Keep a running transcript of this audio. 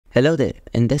Hello there,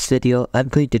 in this video I'm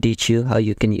going to teach you how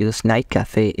you can use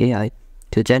NightCafe AI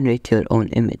to generate your own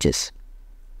images.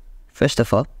 First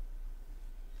of all,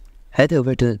 head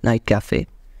over to NightCafe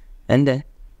and then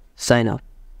sign up.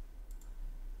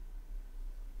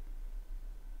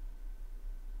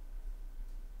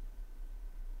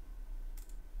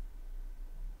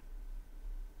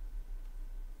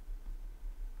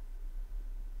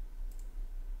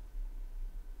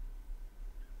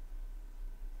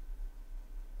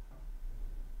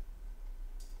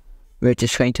 We're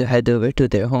just going to head over to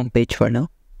their homepage for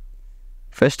now.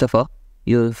 First of all,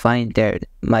 you'll find their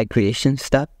My Creations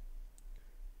tab.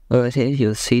 Over here,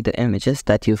 you'll see the images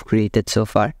that you've created so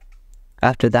far.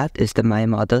 After that is the My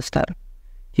Models tab.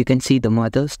 You can see the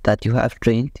models that you have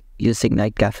trained using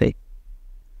NightCafe.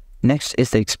 Next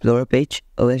is the Explorer page.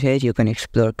 Over here, you can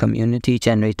explore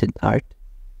community-generated art.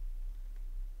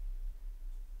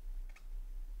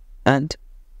 And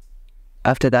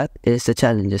after that is the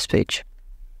Challenges page.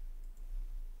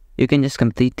 You can just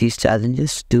complete these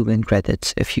challenges to win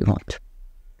credits if you want.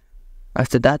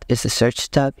 After that is the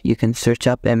Search tab. You can search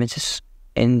up images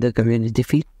in the community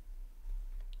feed.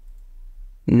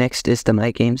 Next is the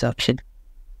My Games option.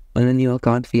 On a new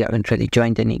account, we haven't really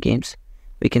joined any games.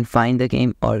 We can find a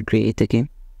game or create a game,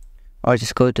 or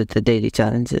just go to the daily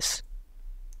challenges.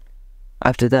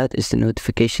 After that is the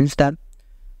Notifications tab.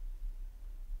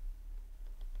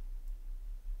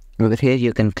 Over here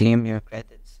you can claim your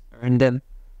credits, earn them,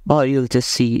 or you'll just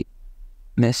see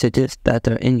messages that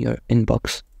are in your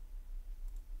inbox.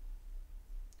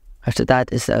 After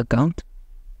that is the account.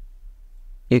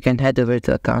 You can head over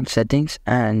to account settings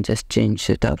and just change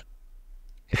it up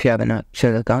if you have an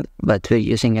actual account, but we're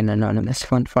using an anonymous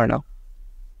one for now.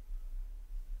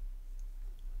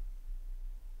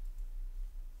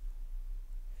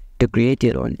 To create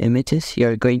your own images,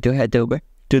 you're going to head over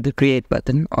to the Create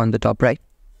button on the top right.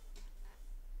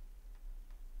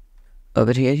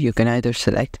 Over here, you can either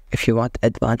select if you want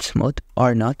advanced mode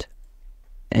or not.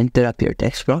 Enter up your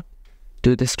text prompt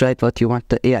to describe what you want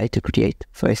the AI to create,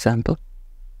 for example.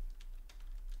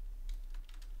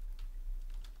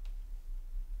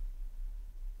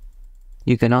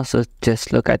 You can also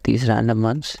just look at these random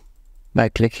ones by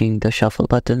clicking the shuffle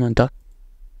button on top.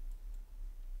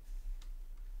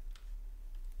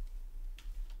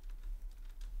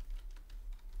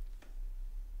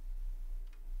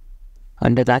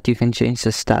 Under that, you can change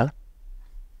the style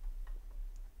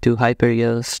to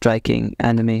hyperreal, striking,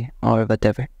 anime, or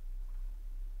whatever.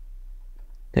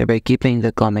 Thereby keeping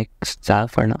the comic style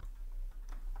for now.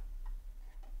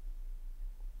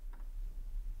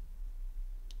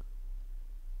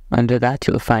 Under that,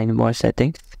 you'll find more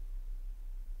settings.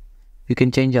 You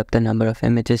can change up the number of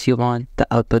images you want, the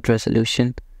output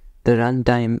resolution, the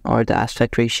runtime, or the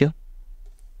aspect ratio.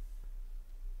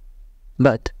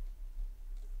 But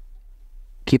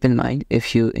keep in mind,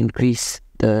 if you increase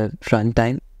the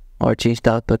runtime or change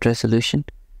the output resolution,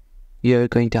 you're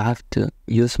going to have to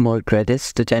use more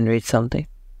credits to generate something.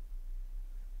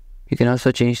 You can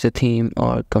also change the theme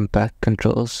or compact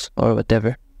controls or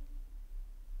whatever.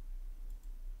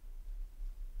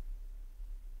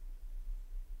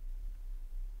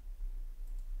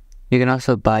 You can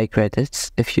also buy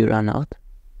credits if you run out.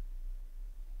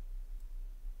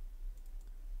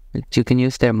 You can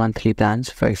use their monthly plans,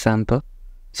 for example.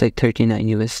 It's like 39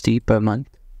 USD per month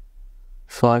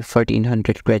for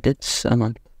 1400 credits a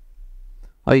month.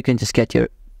 Or you can just get your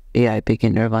AI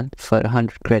beginner one for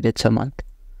 100 credits a month,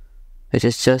 which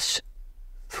is just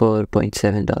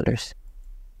 $4.7.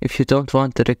 If you don't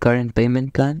want the recurrent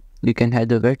payment plan, you can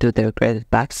head over to their credit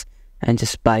packs and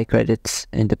just buy credits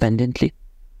independently.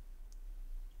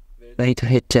 We're going to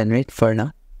hit generate for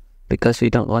now because we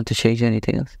don't want to change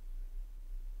anything else.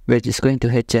 We're just going to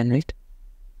hit generate.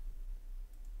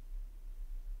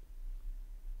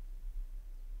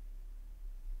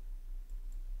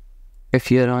 If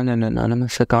you're on an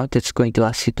anonymous account, it's going to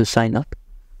ask you to sign up.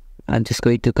 I'm just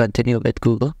going to continue with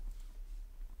Google.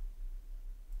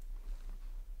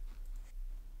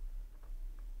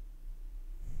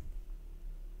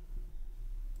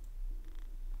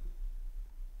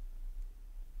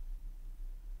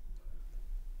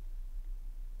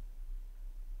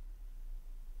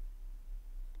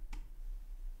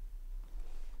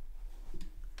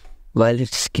 While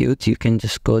it's queued, you can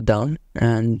just go down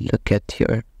and look at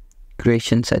your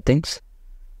creation settings.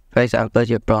 For example,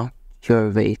 your prompt, your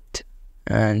weight,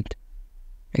 and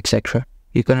etc.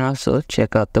 You can also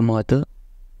check out the model,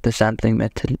 the sampling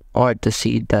method, or the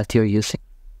seed that you're using,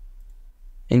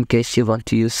 in case you want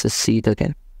to use the seed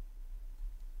again.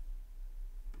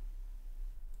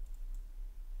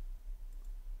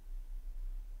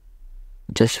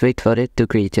 just wait for it to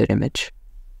create your image.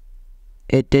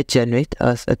 It did generate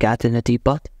us a cat in a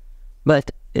teapot,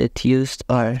 but it used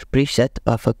our preset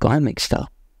of a comic style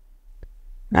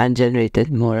and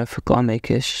generated more of a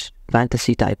comic-ish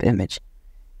fantasy type image.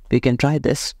 We can try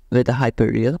this with a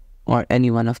hyperreal or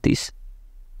any one of these.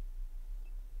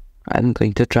 I'm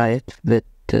going to try it with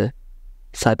the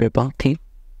cyberpunk theme.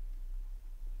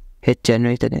 Hit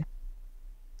generate again,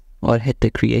 or hit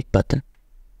the create button.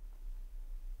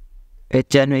 It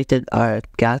generated our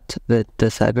cat with the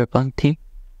cyberpunk theme.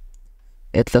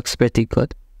 It looks pretty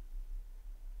good.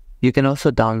 You can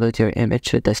also download your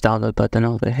image with this download button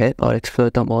over here, or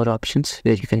explore the more options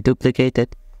where you can duplicate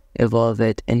it, evolve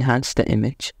it, enhance the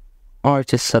image, or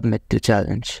just submit to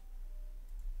challenge.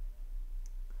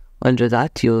 Under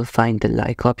that, you'll find the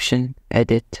like option,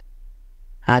 edit,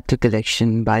 add to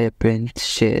collection, buy a print,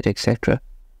 share, etc.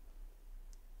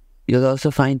 You'll also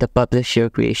find the publish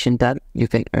your creation tab. You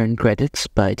can earn credits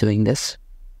by doing this.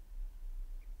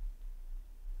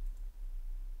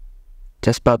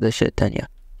 Just publish it and yeah.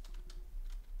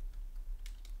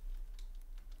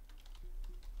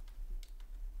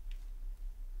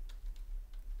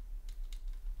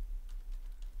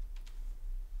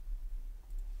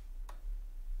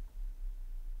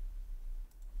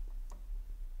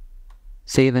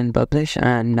 Save and publish,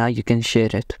 and now you can share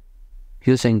it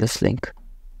using this link.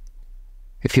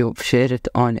 If you share it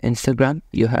on Instagram,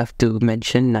 you have to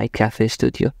mention NightCafe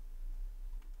Studio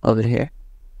over here.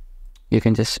 You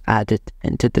can just add it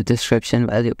into the description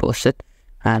while you post it,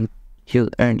 and you'll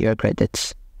earn your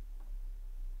credits.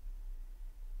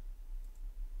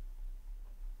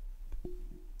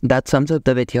 That sums up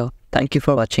the video. Thank you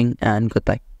for watching, and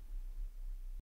goodbye.